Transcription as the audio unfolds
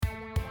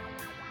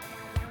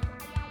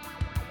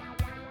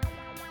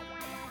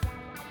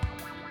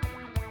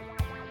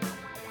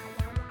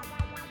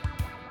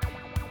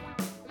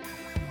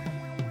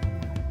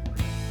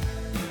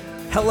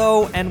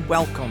Hello and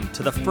welcome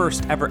to the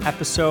first ever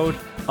episode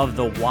of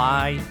The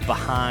Why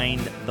Behind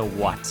the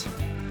What.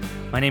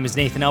 My name is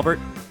Nathan Albert.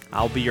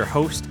 I'll be your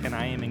host, and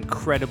I am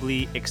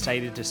incredibly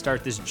excited to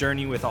start this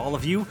journey with all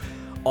of you,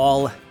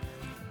 all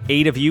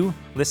 8 of you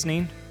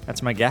listening.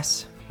 That's my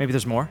guess. Maybe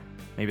there's more,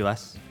 maybe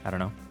less. I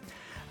don't know.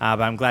 But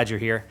I'm glad you're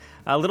here.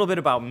 A little bit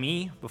about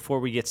me before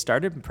we get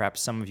started.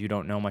 Perhaps some of you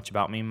don't know much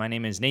about me. My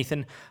name is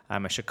Nathan.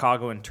 I'm a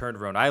Chicagoan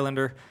turned Rhode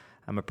Islander.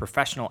 I'm a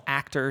professional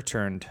actor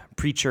turned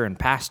preacher and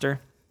pastor.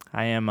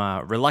 I am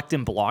a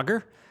reluctant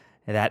blogger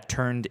that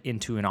turned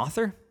into an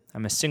author.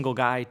 I'm a single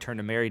guy turned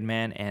a married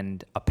man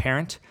and a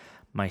parent.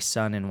 My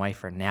son and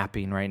wife are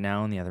napping right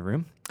now in the other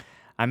room.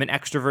 I'm an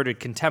extroverted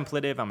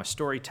contemplative. I'm a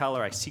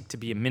storyteller. I seek to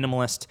be a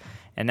minimalist.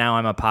 And now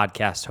I'm a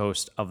podcast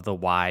host of The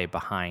Why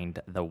Behind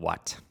the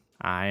What.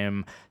 I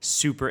am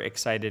super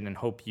excited and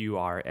hope you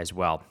are as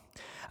well.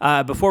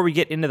 Before we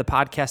get into the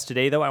podcast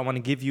today, though, I want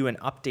to give you an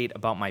update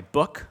about my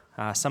book.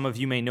 Some of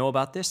you may know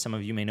about this. Some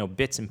of you may know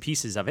bits and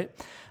pieces of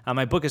it.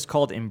 My book is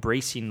called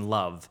Embracing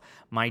Love,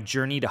 My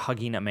Journey to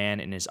Hugging a Man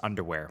in His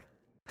Underwear.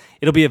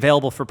 It'll be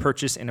available for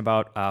purchase in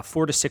about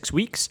 4 to 6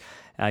 weeks.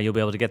 You'll be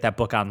able to get that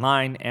book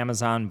online,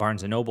 Amazon,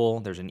 Barnes &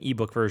 Noble. There's an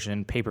ebook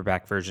version,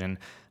 paperback version,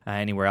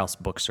 anywhere else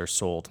books are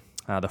sold.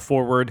 The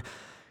foreword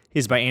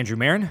is by Andrew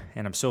Marin,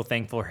 and I'm so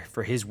thankful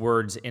for his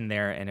words in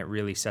there, and it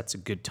really sets a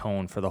good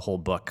tone for the whole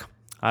book.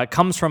 It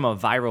comes from a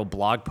viral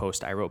blog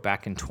post I wrote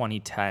back in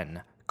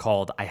 2010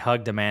 called I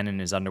Hugged a Man in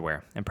His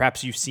Underwear. And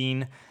perhaps you've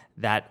seen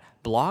that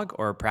blog,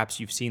 or perhaps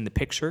you've seen the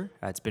picture.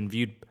 It's been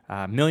viewed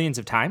millions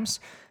of times.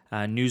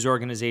 News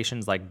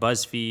organizations like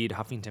BuzzFeed,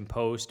 Huffington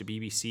Post,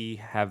 BBC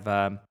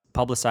have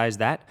publicized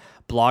that.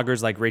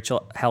 Bloggers like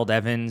Rachel Held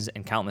Evans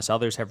and countless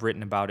others have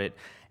written about it.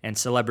 And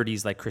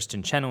celebrities like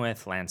Kristen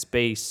Chenoweth, Lance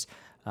Bass,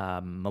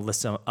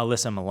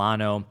 Alyssa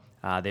Milano,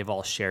 they've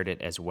all shared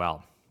it as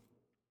well.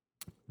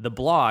 The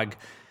blog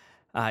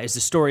is the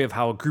story of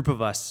how a group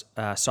of us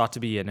sought to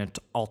be an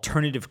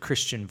alternative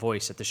Christian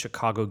voice at the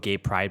Chicago Gay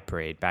Pride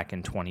Parade back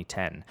in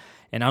 2010.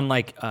 And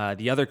unlike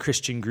the other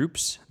Christian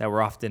groups that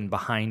were often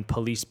behind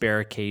police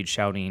barricades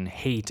shouting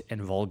hate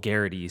and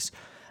vulgarities,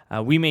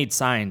 we made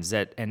signs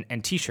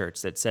and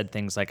T-shirts that said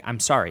things like,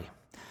 I'm sorry.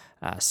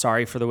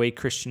 Sorry for the way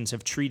Christians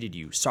have treated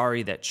you.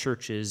 Sorry that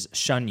churches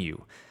shun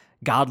you.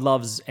 God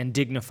loves and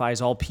dignifies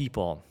all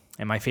people.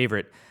 And my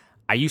favorite,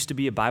 I used to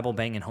be a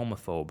Bible-banging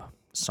homophobe.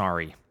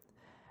 Sorry.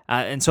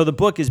 And so the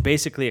book is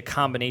basically a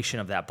combination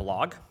of that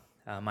blog,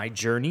 my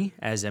journey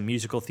as a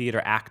musical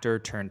theater actor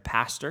turned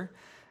pastor,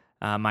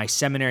 my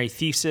seminary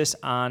thesis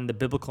on the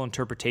biblical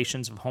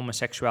interpretations of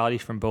homosexuality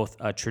from both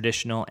a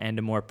traditional and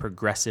a more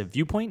progressive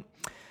viewpoint,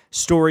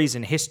 stories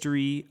and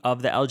history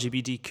of the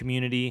LGBT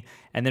community,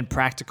 and then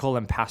practical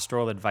and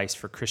pastoral advice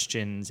for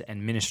Christians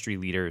and ministry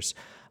leaders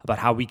about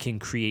how we can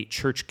create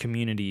church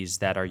communities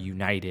that are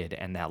united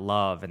and that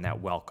love and that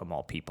welcome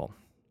all people.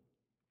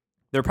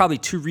 There are probably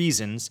 2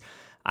 reasons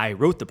I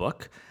wrote the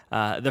book.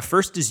 The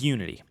first is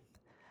unity.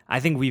 I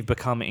think we've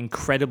become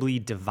incredibly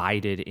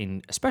divided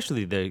in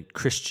especially the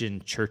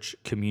Christian church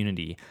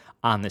community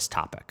on this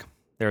topic.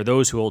 There are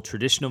those who hold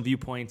traditional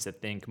viewpoints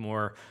that think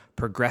more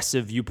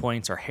progressive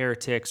viewpoints are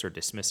heretics or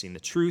dismissing the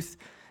truth.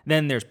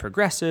 Then there's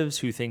progressives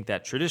who think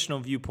that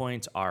traditional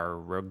viewpoints are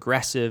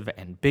regressive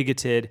and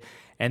bigoted.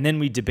 And then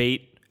we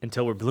debate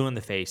until we're blue in the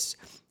face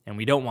and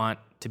we don't want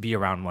to be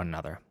around one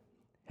another.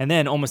 And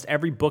then almost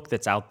every book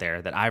that's out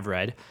there that I've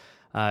read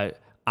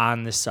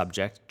on this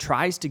subject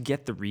tries to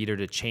get the reader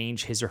to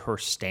change his or her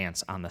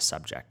stance on the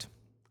subject.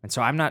 And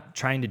so I'm not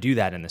trying to do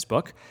that in this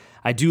book.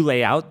 I do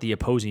lay out the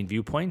opposing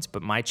viewpoints,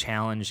 but my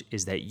challenge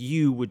is that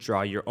you would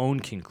draw your own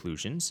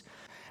conclusions.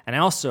 And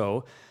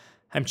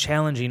I'm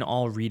challenging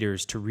all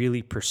readers to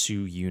really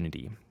pursue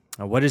unity.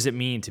 What does it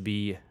mean to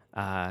be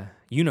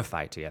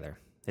unified together?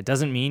 It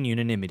doesn't mean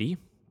unanimity,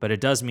 but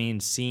it does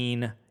mean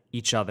seeing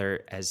each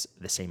other as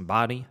the same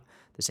body,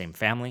 the same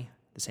family,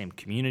 the same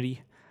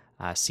community,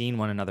 seeing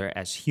one another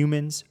as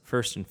humans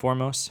first and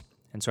foremost.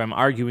 And so I'm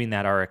arguing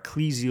that our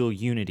ecclesial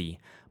unity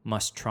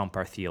must trump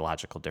our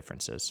theological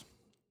differences.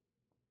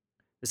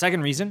 The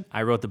second reason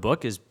I wrote the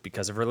book is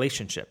because of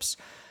relationships.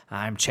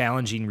 I'm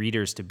challenging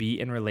readers to be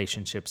in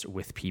relationships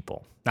with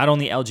people, not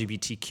only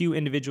LGBTQ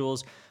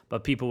individuals,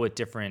 but people with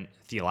different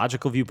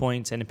theological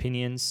viewpoints and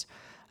opinions.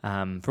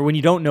 For when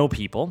you don't know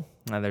people,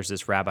 there's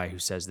this rabbi who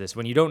says this,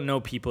 when you don't know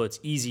people, it's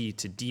easy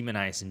to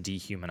demonize and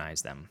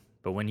dehumanize them.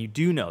 But when you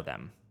do know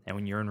them, and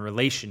when you're in a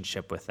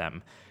relationship with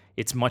them,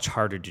 it's much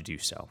harder to do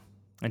so.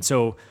 And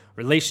so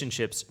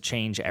relationships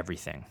change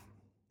everything.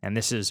 And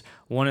this is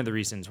one of the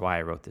reasons why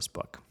I wrote this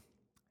book.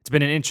 It's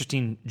been an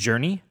interesting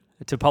journey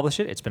to publish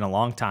it. It's been a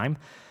long time.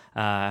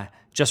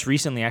 Just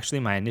recently, actually,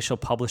 my initial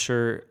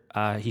publisher,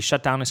 he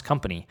shut down his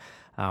company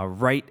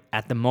right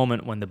at the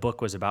moment when the book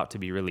was about to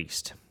be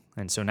released.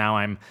 And so now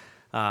I'm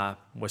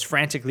was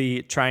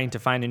frantically trying to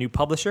find a new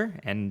publisher,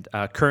 and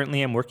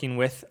currently I'm working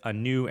with a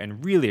new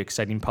and really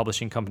exciting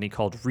publishing company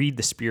called Read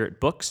the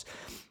Spirit Books.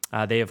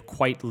 They have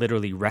quite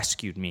literally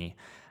rescued me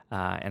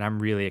And I'm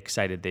really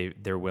excited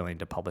they're willing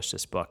to publish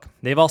this book.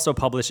 They've also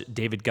published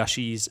David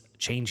Gushie's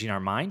Changing Our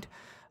Mind.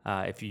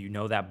 If you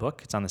know that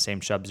book, it's on the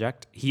same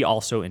subject. He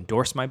also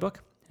endorsed my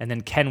book. And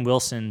then Ken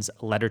Wilson's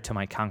Letter to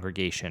My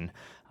Congregation.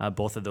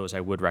 Both of those I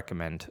would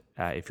recommend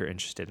if you're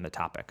interested in the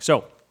topic.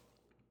 So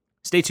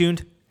stay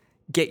tuned.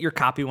 Get your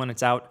copy when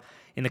it's out.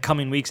 In the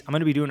coming weeks, I'm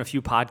going to be doing a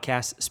few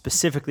podcasts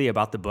specifically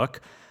about the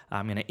book.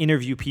 I'm going to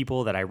interview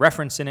people that I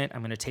reference in it. I'm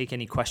going to take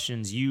any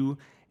questions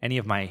any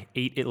of my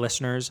 8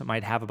 listeners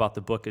might have about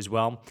the book as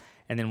well.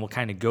 And then we'll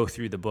kind of go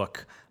through the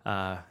book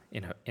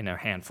in a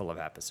handful of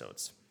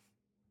episodes.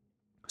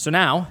 So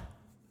now,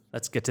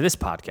 let's get to this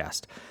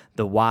podcast,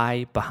 the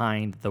why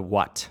behind the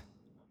what.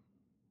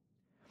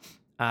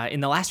 In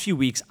the last few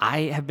weeks,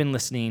 I have been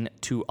listening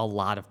to a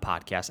lot of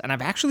podcasts, and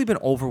I've actually been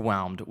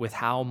overwhelmed with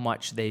how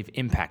much they've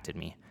impacted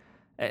me.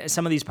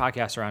 Some of these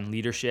podcasts are on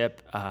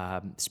leadership,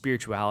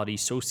 spirituality,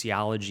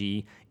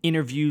 sociology,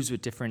 interviews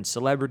with different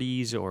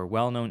celebrities or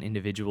well-known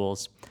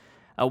individuals.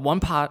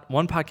 One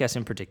podcast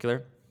in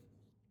particular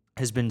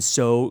has been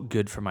so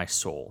good for my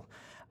soul.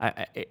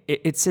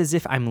 It's as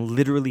if I'm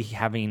literally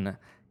having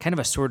kind of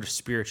a sort of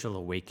spiritual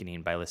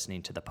awakening by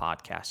listening to the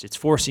podcast. It's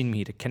forcing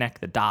me to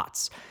connect the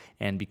dots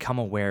and become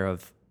aware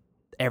of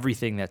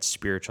everything that's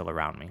spiritual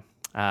around me.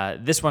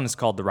 This one is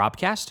called the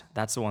Robcast.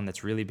 That's the one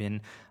that's really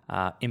been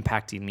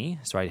impacting me.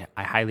 So I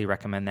highly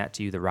recommend that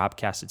to you, the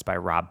Robcast. It's by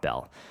Rob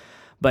Bell.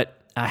 But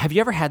have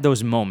you ever had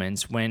those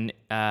moments when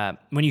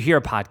you hear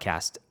a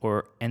podcast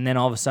and then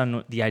all of a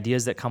sudden the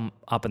ideas that come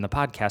up in the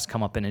podcast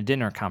come up in a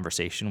dinner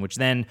conversation, which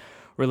then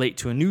relate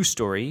to a news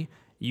story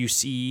you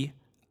see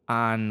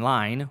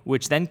online,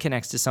 which then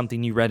connects to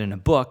something you read in a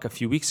book a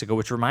few weeks ago,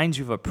 which reminds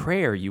you of a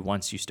prayer you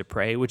once used to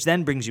pray, which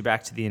then brings you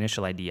back to the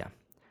initial idea.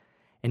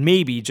 And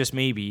maybe, just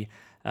maybe,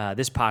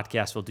 this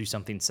podcast will do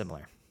something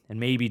similar. And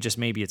maybe, just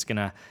maybe,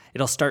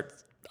 it'll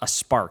start a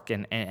spark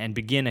and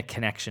begin a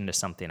connection to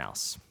something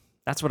else.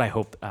 That's what I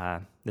hope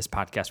this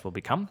podcast will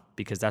become,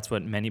 because that's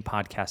what many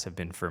podcasts have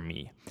been for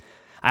me.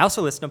 I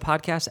also listen to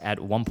podcasts at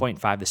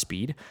 1.5 the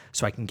speed,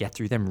 so I can get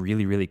through them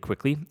really, really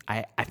quickly.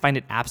 I find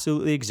it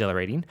absolutely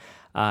exhilarating,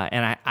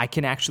 and I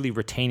can actually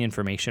retain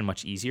information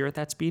much easier at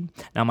that speed.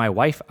 Now, my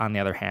wife, on the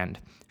other hand,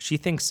 she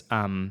thinks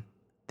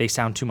they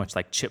sound too much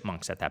like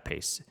chipmunks at that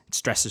pace. It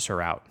stresses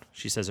her out.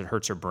 She says it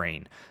hurts her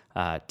brain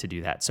to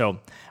do that. So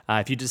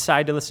if you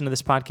decide to listen to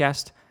this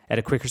podcast at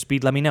a quicker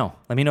speed, let me know.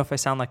 Let me know if I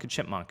sound like a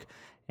chipmunk,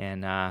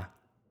 and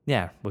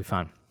it'll be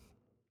fun.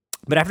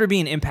 But after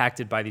being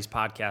impacted by these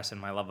podcasts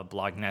and my love of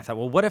blogging, I thought,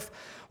 well, what if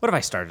I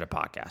started a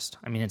podcast?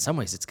 I mean, in some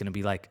ways, it's going to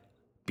be like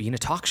being a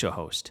talk show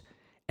host.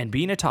 And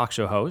being a talk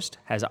show host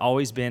has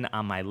always been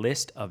on my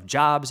list of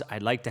jobs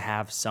I'd like to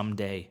have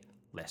someday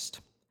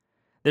list.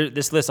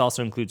 This list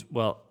also includes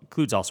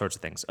all sorts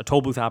of things: a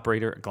toll booth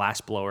operator, a glass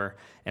blower,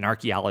 an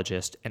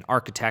archaeologist, an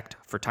architect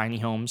for tiny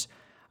homes.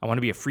 I want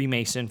to be a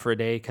Freemason for a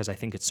day because I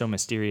think it's so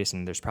mysterious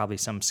and there's probably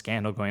some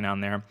scandal going on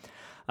there.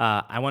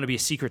 I want to be a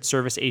Secret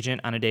Service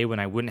agent on a day when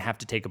I wouldn't have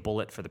to take a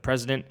bullet for the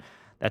president.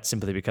 That's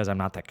simply because I'm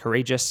not that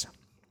courageous.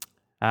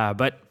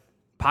 But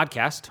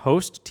podcast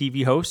host,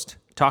 TV host,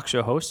 talk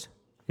show host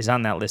is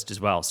on that list as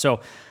well. So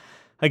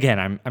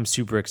again, I'm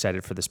super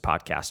excited for this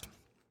podcast.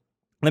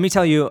 Let me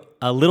tell you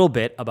a little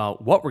bit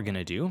about what we're going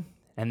to do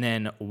and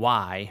then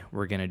why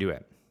we're going to do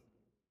it.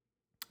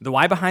 The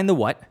why behind the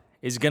what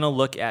is going to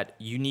look at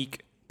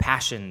unique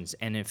passions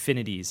and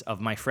affinities of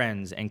my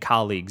friends and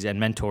colleagues and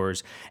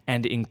mentors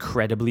and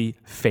incredibly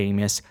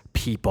famous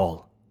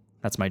people.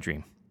 That's my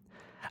dream.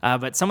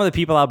 But some of the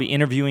people I'll be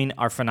interviewing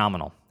are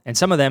phenomenal. And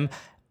some of them,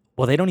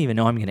 well, they don't even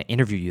know I'm going to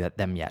interview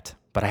them yet.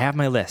 But I have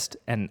my list,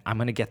 and I'm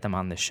going to get them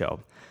on this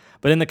show.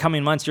 But in the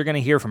coming months, you're going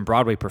to hear from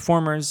Broadway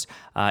performers,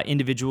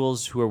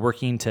 individuals who are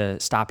working to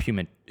stop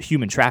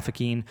human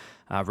trafficking,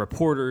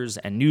 reporters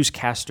and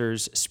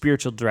newscasters,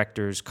 spiritual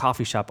directors,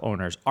 coffee shop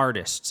owners,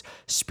 artists,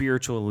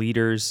 spiritual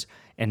leaders,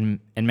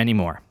 and many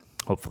more,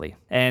 hopefully.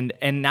 And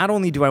not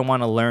only do I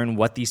want to learn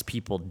what these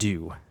people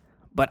do,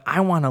 but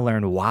I want to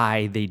learn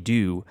why they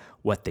do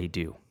what they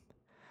do.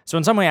 So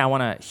in some way, I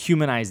want to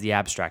humanize the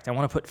abstract. I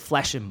want to put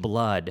flesh and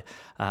blood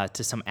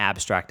to some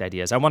abstract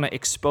ideas. I want to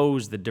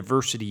expose the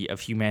diversity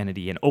of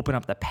humanity and open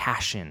up the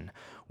passion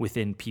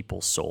within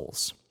people's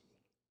souls.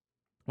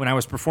 When I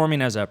was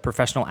performing as a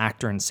professional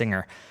actor and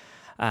singer,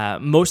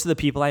 most of the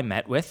people I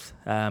met with,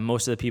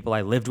 most of the people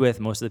I lived with,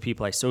 most of the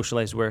people I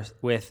socialized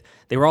with,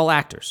 they were all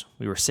actors.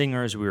 We were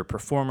singers, we were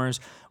performers.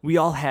 We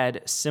all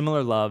had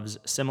similar loves,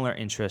 similar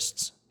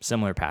interests,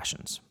 similar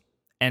passions.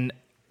 And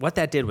what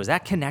that did was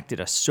that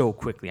connected us so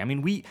quickly. I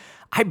mean,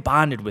 I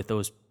bonded with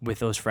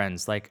those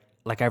friends like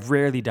I've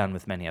rarely done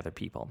with many other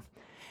people.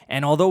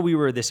 And although we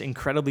were this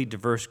incredibly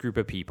diverse group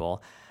of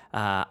people,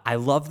 I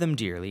loved them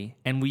dearly,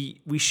 and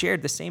we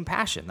shared the same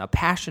passion, a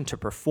passion to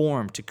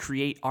perform, to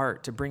create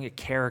art, to bring a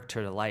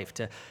character to life,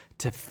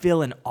 to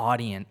fill an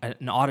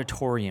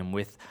auditorium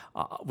with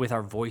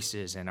our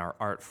voices and our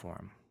art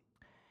form.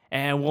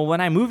 And well,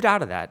 when I moved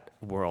out of that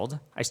world,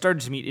 I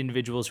started to meet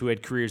individuals who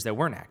had careers that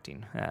weren't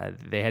acting.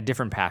 They had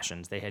different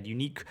passions. They had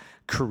unique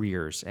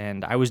careers,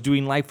 and I was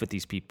doing life with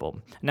these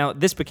people. Now,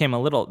 this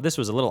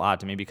was a little odd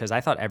to me because I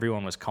thought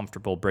everyone was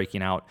comfortable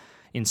breaking out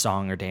in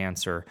song or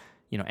dance or,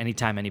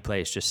 anytime, any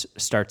place, just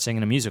start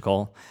singing a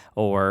musical,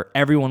 or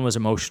everyone was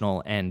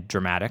emotional and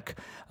dramatic.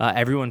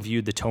 Everyone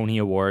viewed the Tony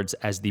Awards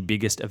as the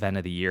biggest event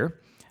of the year.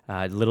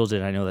 Little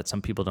did I know that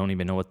some people don't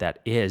even know what that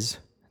is.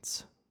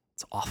 It's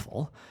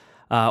awful.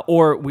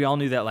 Or we all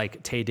knew that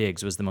Taye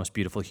Diggs was the most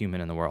beautiful human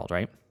in the world,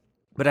 right?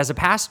 But as a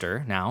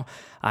pastor now,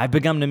 I've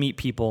begun to meet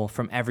people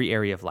from every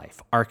area of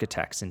life,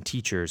 architects and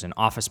teachers and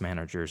office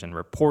managers and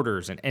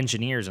reporters and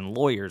engineers and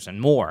lawyers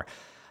and more.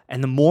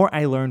 And the more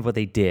I learned what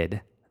they did,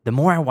 the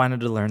more I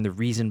wanted to learn the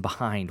reason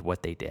behind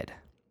what they did.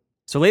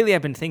 So lately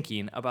I've been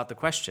thinking about the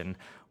question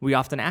we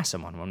often ask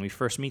someone when we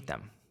first meet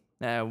them.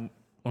 When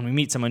we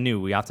meet someone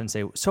new, we often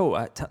say,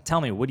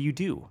 tell me, what do you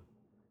do?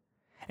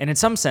 And in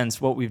some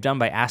sense, what we've done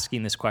by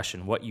asking this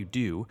question, what you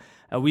do,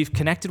 we've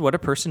connected what a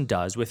person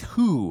does with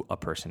who a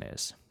person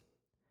is.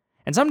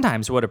 And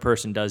sometimes what a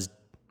person does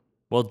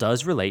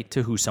relate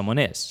to who someone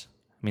is.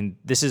 I mean,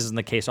 this isn't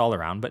the case all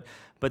around,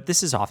 but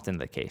this is often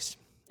the case.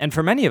 And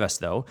for many of us,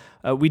 though,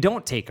 we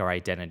don't take our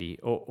identity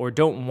or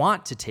don't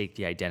want to take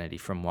the identity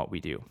from what we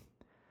do.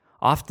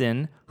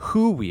 Often,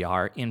 who we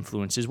are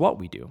influences what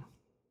we do.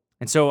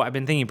 And so I've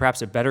been thinking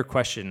perhaps a better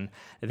question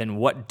than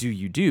what do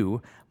you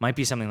do might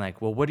be something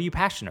like, well, what are you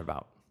passionate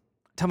about?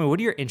 Tell me, what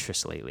are your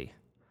interests lately?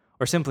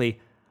 Or simply,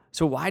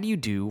 so why do you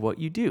do what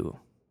you do?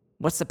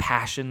 What's the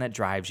passion that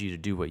drives you to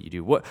do what you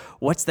do?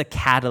 What's the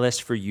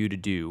catalyst for you to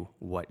do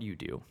what you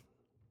do?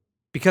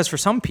 Because for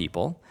some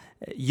people,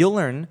 you'll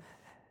learn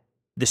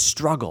the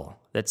struggle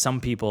that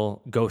some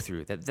people go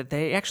through, that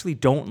they actually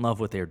don't love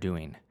what they're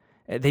doing.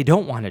 They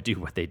don't want to do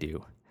what they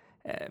do.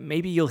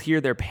 Maybe you'll hear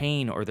their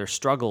pain or their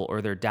struggle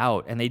or their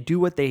doubt, and they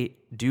do what they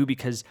do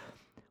because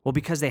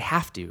they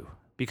have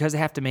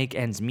to make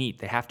ends meet.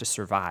 They have to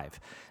survive,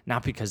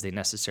 not because they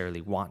necessarily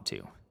want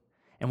to.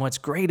 And what's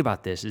great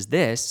about this is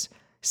this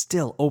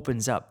still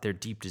opens up their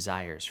deep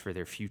desires for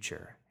their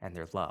future and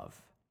their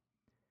love.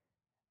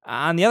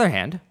 On the other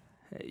hand,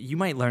 you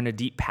might learn a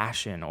deep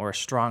passion or a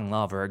strong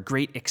love or a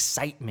great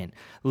excitement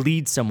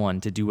lead someone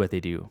to do what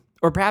they do.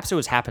 Or perhaps it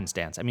was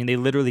happenstance. I mean, they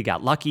literally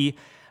got lucky.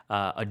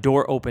 A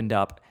door opened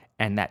up,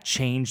 and that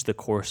changed the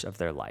course of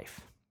their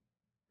life.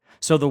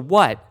 So the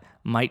what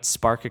might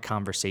spark a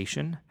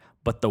conversation,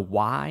 but the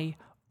why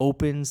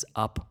opens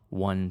up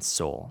one's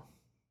soul.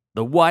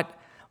 The what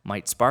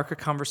might spark a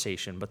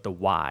conversation, but the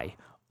why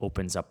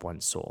opens up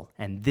one's soul.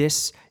 And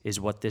this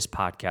is what this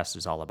podcast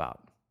is all about.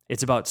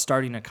 It's about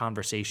starting a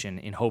conversation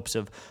in hopes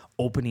of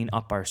opening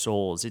up our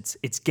souls.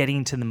 It's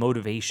getting to the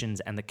motivations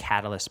and the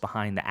catalyst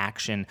behind the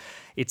action.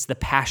 It's the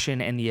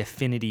passion and the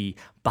affinity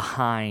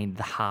behind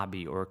the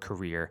hobby or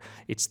career.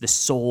 It's the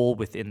soul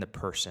within the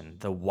person,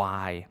 the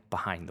why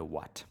behind the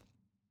what.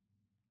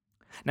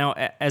 Now,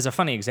 as a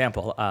funny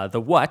example,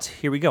 the what,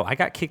 here we go. I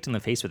got kicked in the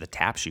face with a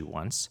tap shoe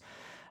once.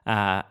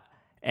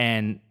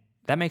 And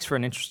that makes for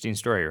an interesting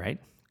story, right?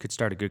 Could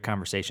start a good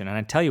conversation. And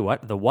I tell you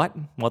what, the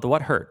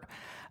what hurt.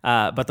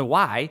 But the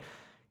why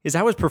is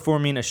I was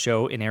performing a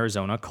show in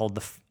Arizona called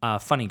The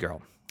Funny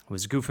Girl. I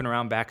was goofing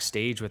around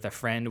backstage with a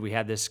friend. We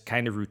had this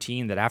kind of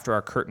routine that after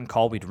our curtain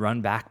call, we'd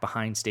run back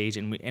behind stage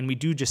and we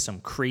do just some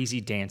crazy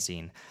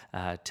dancing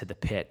to the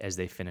pit as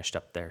they finished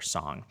up their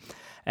song.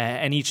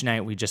 And each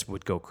night we just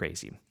would go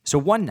crazy. So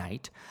one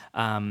night,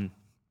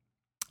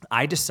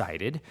 I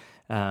decided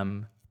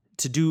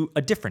to do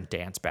a different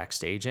dance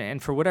backstage,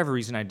 and for whatever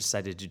reason, I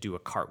decided to do a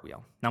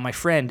cartwheel. Now, my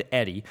friend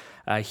Eddie,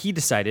 he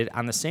decided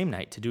on the same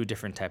night to do a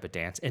different type of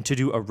dance and to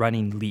do a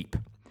running leap.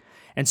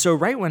 And so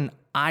right when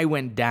I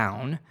went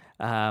down,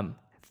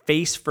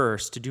 face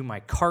first to do my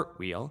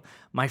cartwheel,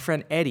 my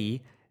friend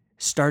Eddie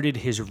started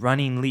his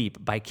running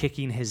leap by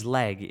kicking his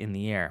leg in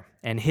the air,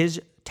 and his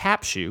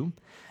tap shoe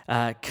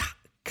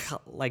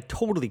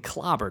totally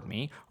clobbered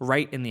me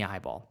right in the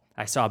eyeball.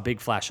 I saw a big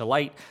flash of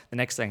light. The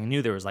next thing I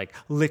knew, there was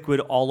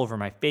liquid all over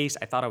my face.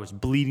 I thought I was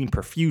bleeding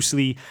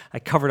profusely. I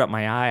covered up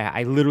my eye.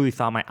 I literally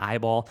thought my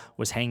eyeball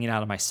was hanging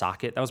out of my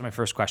socket. That was my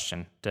first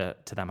question to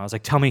them. I was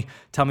like, tell me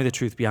the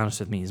truth. Be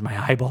honest with me. Is my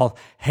eyeball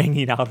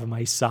hanging out of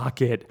my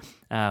socket?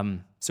 So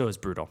it was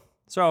brutal.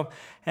 So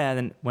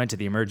then went to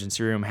the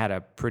emergency room, had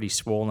a pretty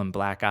swollen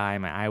black eye.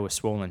 My eye was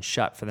swollen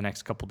shut for the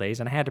next couple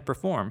days, and I had to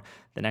perform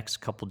the next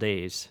couple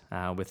days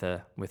with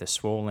a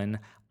swollen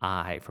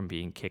eye from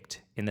being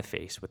kicked in the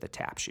face with a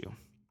tap shoe.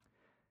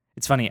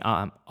 It's funny,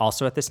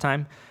 also at this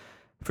time,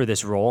 for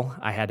this role,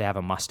 I had to have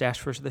a mustache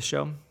for the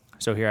show.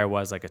 So here I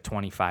was, like a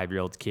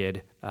 25-year-old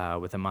kid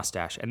with a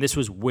mustache, and this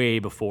was way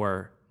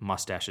before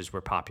mustaches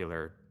were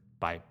popularized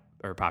by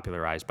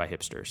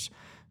hipsters.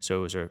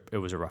 So it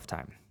was a rough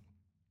time.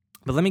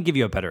 But let me give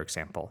you a better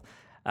example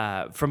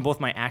from both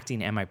my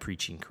acting and my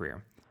preaching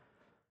career.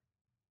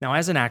 Now,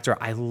 as an actor,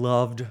 I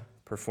loved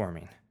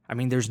performing. I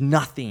mean, there's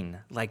nothing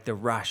like the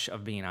rush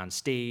of being on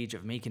stage,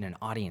 of making an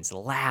audience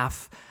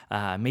laugh,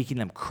 making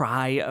them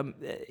cry,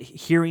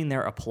 hearing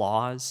their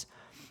applause.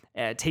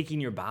 taking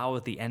your bow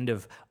at the end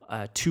of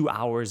 2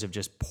 hours of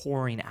just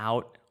pouring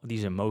out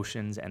these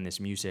emotions and this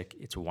music.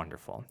 It's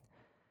wonderful.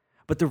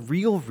 But the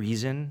real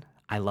reason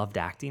I loved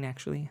acting,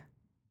 actually,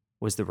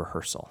 was the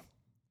rehearsal.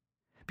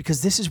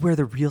 Because this is where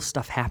the real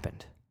stuff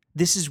happened.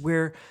 This is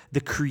where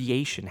the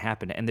creation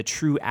happened and the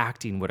true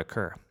acting would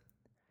occur.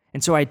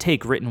 And so I'd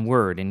take written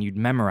word and you'd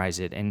memorize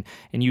it, and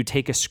you'd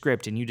take a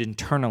script and you'd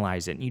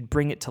internalize it and you'd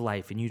bring it to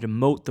life and you'd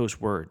emote those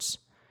words.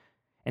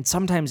 And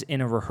sometimes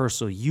in a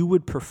rehearsal, you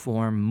would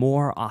perform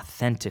more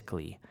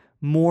authentically,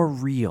 more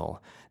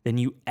real than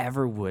you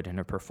ever would in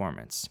a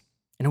performance.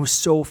 And it was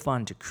so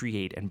fun to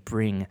create and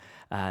bring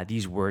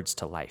these words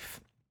to life.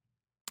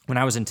 When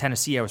I was in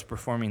Tennessee, I was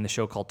performing the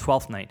show called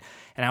 12th Night,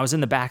 and I was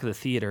in the back of the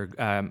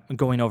theater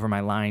going over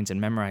my lines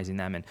and memorizing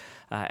them. And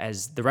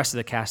as the rest of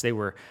the cast, they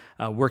were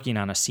working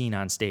on a scene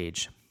on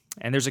stage.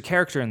 And there's a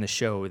character in the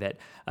show that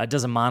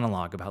does a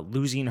monologue about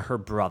losing her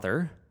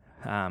brother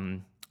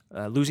in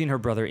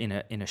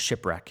a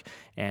shipwreck,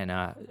 and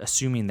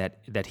assuming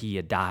that he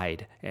had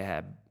died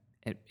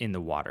in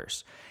the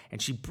waters.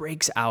 And she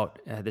breaks out,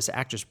 this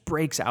actress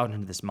breaks out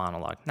into this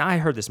monologue. Now, I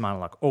heard this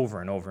monologue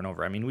over and over and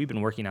over. I mean, we've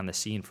been working on the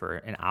scene for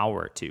an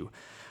hour or two.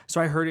 So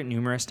I heard it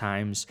numerous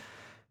times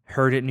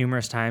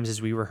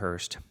as we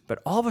rehearsed.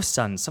 But all of a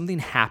sudden, something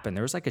happened.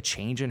 There was like a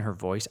change in her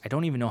voice. I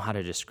don't even know how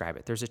to describe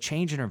it. There's a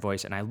change in her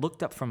voice, and I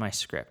looked up from my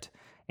script,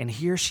 and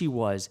here she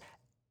was.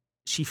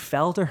 She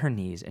fell to her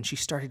knees, and she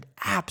started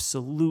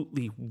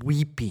absolutely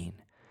weeping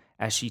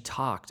as she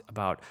talked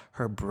about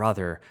her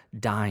brother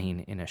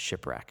dying in a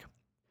shipwreck.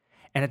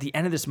 And at the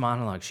end of this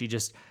monologue, she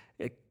just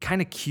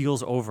kind of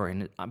keels over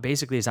and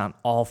basically is on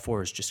all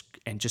fours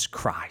just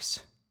cries.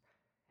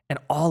 And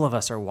all of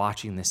us are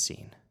watching this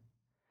scene.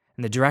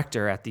 And the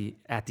director at the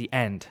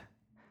end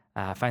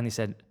finally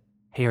said,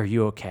 "Hey, are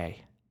you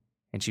okay?"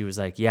 And she was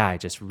like, "Yeah, I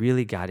just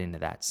really got into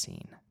that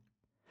scene."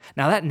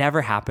 Now, that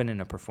never happened in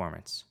a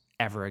performance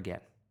ever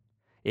again.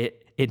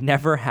 It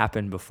never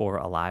happened before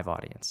a live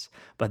audience,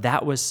 but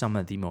that was some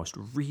of the most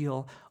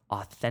real,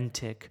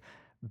 authentic,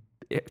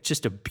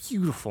 just a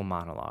beautiful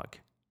monologue,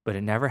 but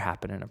it never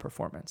happened in a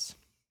performance.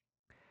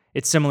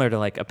 It's similar to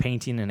like a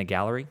painting in a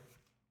gallery.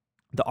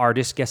 The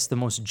artist gets the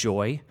most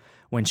joy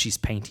when she's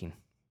painting,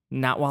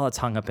 not while it's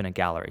hung up in a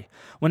gallery.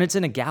 When it's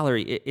in a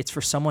gallery, it's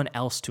for someone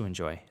else to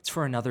enjoy. It's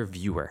for another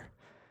viewer.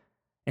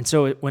 And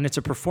so when it's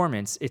a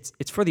performance,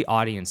 it's for the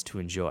audience to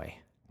enjoy.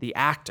 The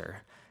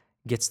actor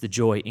gets the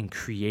joy in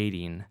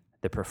creating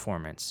the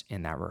performance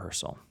in that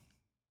rehearsal.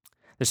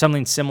 There's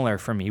something similar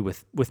for me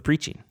with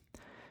preaching.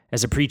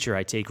 As a preacher,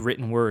 I take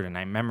written word and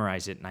I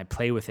memorize it and I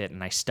play with it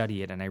and I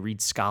study it and I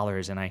read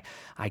scholars and I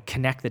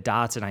connect the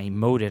dots and I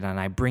emote it and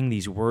I bring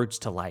these words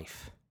to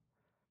life.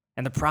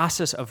 And the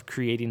process of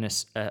creating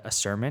a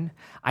sermon,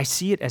 I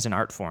see it as an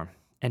art form.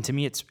 And to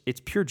me,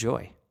 it's pure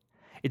joy.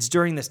 It's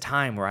during this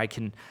time where I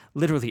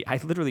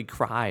literally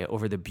cry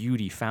over the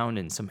beauty found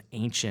in some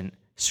ancient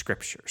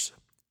scriptures.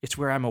 It's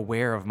where I'm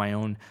aware of my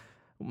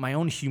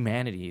own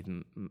humanity,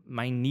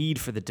 my need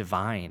for the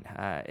divine.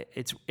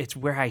 It's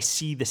where I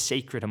see the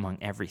sacred among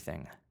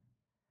everything.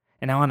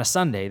 And now on a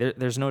Sunday,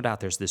 there's no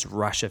doubt there's this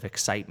rush of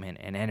excitement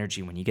and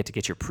energy when you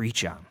get your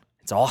preach on.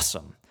 It's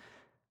awesome.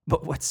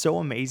 But what's so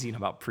amazing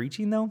about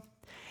preaching, though,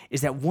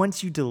 is that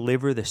once you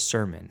deliver the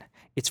sermon,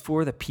 it's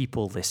for the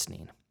people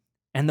listening.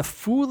 And the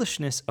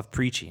foolishness of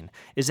preaching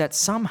is that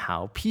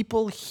somehow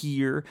people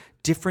hear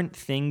different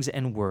things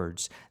and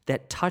words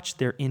that touch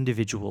their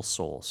individual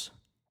souls.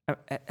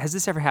 Has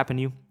this ever happened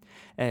to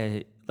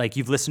you? Like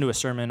you've listened to a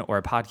sermon or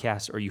a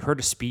podcast or you heard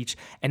a speech,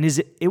 and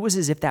it was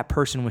as if that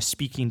person was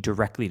speaking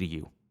directly to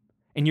you.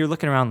 And you're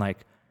looking around like,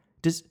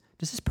 does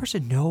this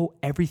person know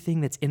everything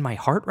that's in my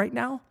heart right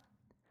now?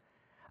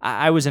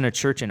 I was in a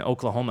church in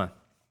Oklahoma,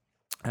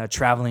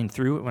 traveling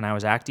through it when I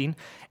was acting,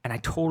 and I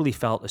totally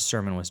felt a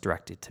sermon was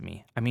directed to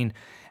me. I mean,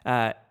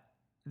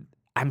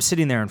 I'm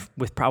sitting there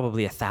with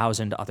probably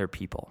 1,000 other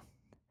people,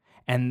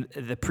 and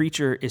the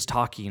preacher is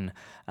talking,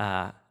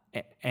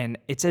 and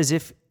it's as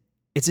if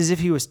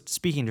he was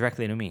speaking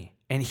directly to me,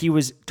 and he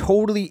was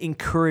totally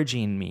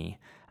encouraging me.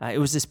 It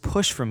was this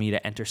push for me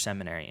to enter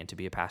seminary and to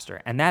be a pastor,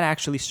 and that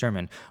actually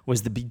sermon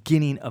was the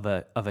beginning of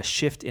a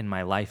shift in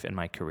my life and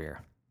my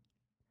career.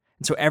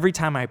 And so every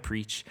time I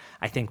preach,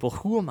 I think, well,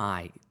 who am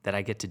I that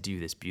I get to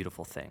do this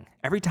beautiful thing?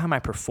 Every time I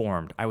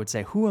performed, I would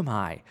say, who am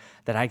I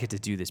that I get to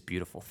do this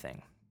beautiful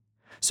thing?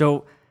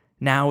 So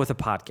now with a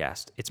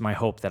podcast, it's my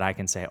hope that I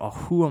can say, oh,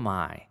 who am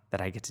I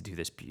that I get to do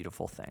this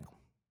beautiful thing?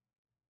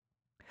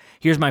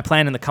 Here's my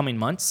plan in the coming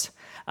months.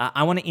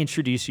 I want to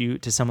introduce you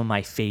to some of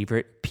my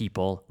favorite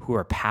people who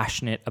are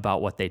passionate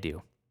about what they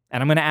do.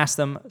 And I'm going to ask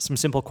them some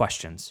simple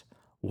questions.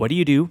 What do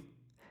you do?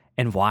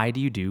 And why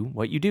do you do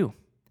what you do?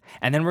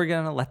 And then we're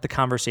going to let the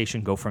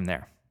conversation go from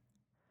there.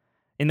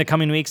 In the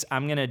coming weeks,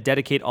 I'm going to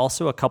dedicate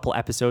also a couple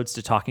episodes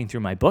to talking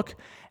through my book,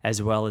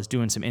 as well as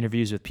doing some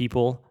interviews with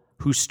people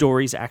whose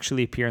stories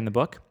actually appear in the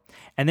book.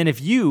 And then if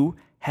you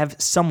have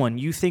someone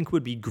you think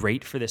would be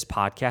great for this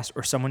podcast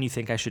or someone you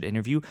think I should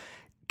interview,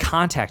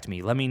 contact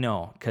me. Let me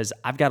know, because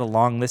I've got a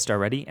long list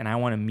already and I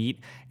want to meet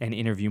and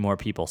interview more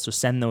people. So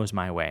send those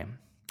my way.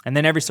 And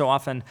then every so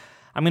often,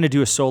 I'm going to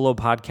do a solo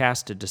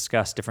podcast to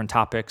discuss different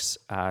topics,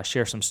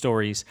 share some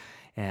stories,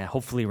 and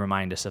hopefully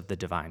remind us of the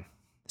divine.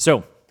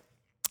 So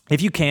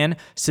if you can,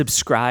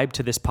 subscribe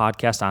to this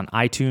podcast on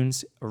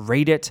iTunes,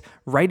 rate it,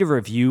 write a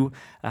review.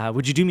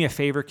 Would you do me a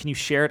favor? Can you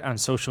share it on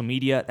social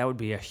media? That would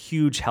be a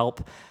huge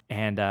help,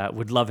 and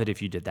would love it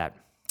if you did that.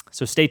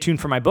 So stay tuned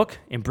for my book,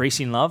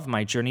 Embracing Love,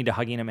 My Journey to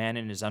Hugging a Man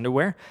in His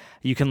Underwear.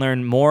 You can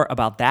learn more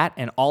about that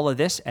and all of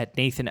this at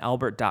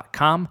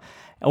nathanalbert.com,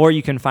 or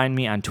you can find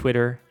me on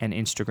Twitter and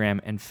Instagram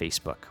and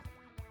Facebook.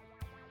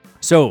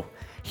 So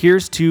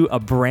here's to a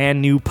brand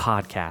new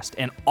podcast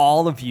and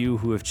all of you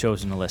who have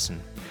chosen to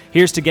listen.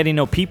 Here's to getting to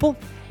know people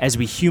as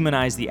we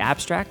humanize the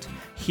abstract.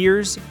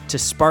 Here's to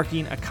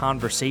sparking a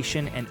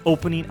conversation and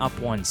opening up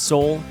one's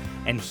soul.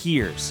 And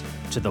here's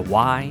to the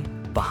why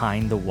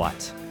behind the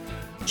what.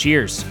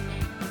 Cheers.